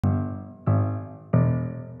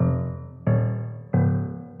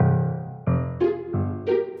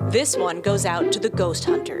This one goes out to the ghost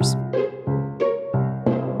hunters.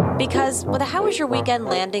 Because with a How Was Your Weekend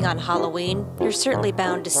landing on Halloween, you're certainly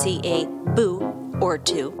bound to see a boo or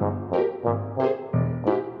two.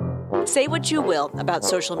 Say what you will about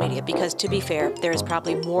social media, because to be fair, there is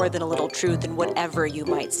probably more than a little truth in whatever you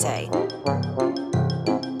might say.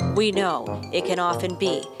 We know it can often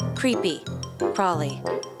be creepy, crawly,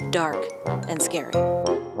 dark, and scary.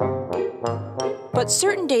 But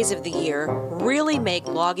certain days of the year really make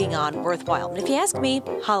logging on worthwhile. And if you ask me,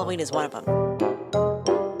 Halloween is one of them.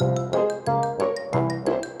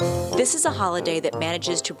 This is a holiday that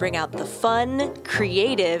manages to bring out the fun,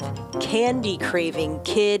 creative, candy-craving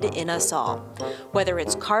kid in us all. Whether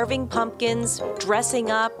it's carving pumpkins,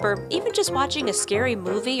 dressing up, or even just watching a scary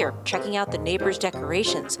movie or checking out the neighbor's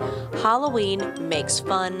decorations, Halloween makes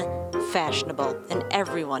fun fashionable, and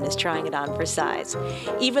everyone is trying it on for size.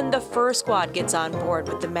 Even the fur squad gets on board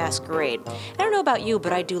with the masquerade. I don't know about you,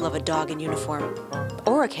 but I do love a dog in uniform.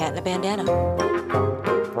 Or a cat in a bandana.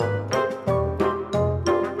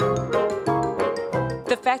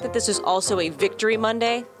 The fact that this is also a Victory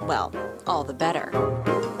Monday, well, all the better.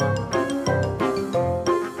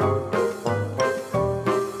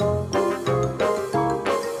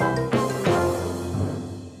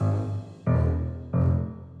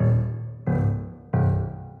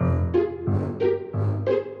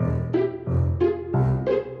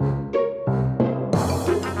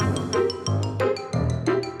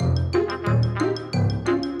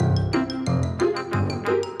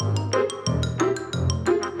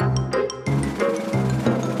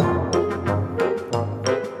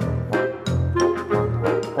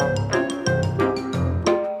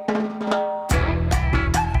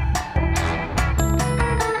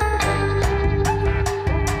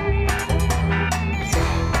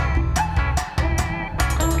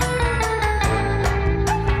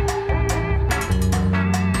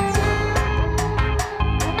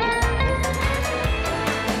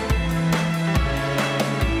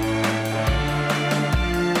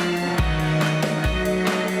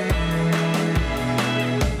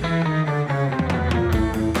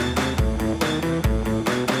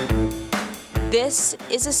 This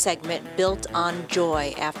is a segment built on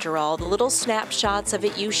joy, after all, the little snapshots of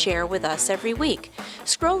it you share with us every week.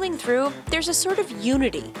 Scrolling through, there's a sort of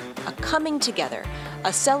unity, a coming together,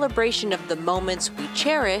 a celebration of the moments we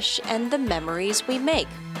cherish and the memories we make,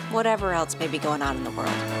 whatever else may be going on in the world.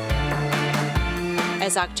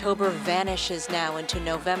 As October vanishes now into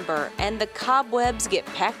November and the cobwebs get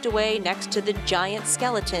packed away next to the giant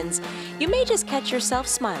skeletons, you may just catch yourself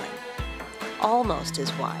smiling, almost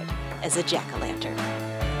as wide as a jack-o'-lantern.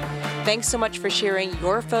 Thanks so much for sharing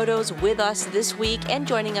your photos with us this week and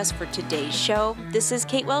joining us for today's show. This is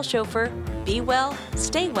Kate Wells Chauffeur. Be well,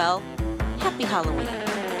 stay well, happy Halloween.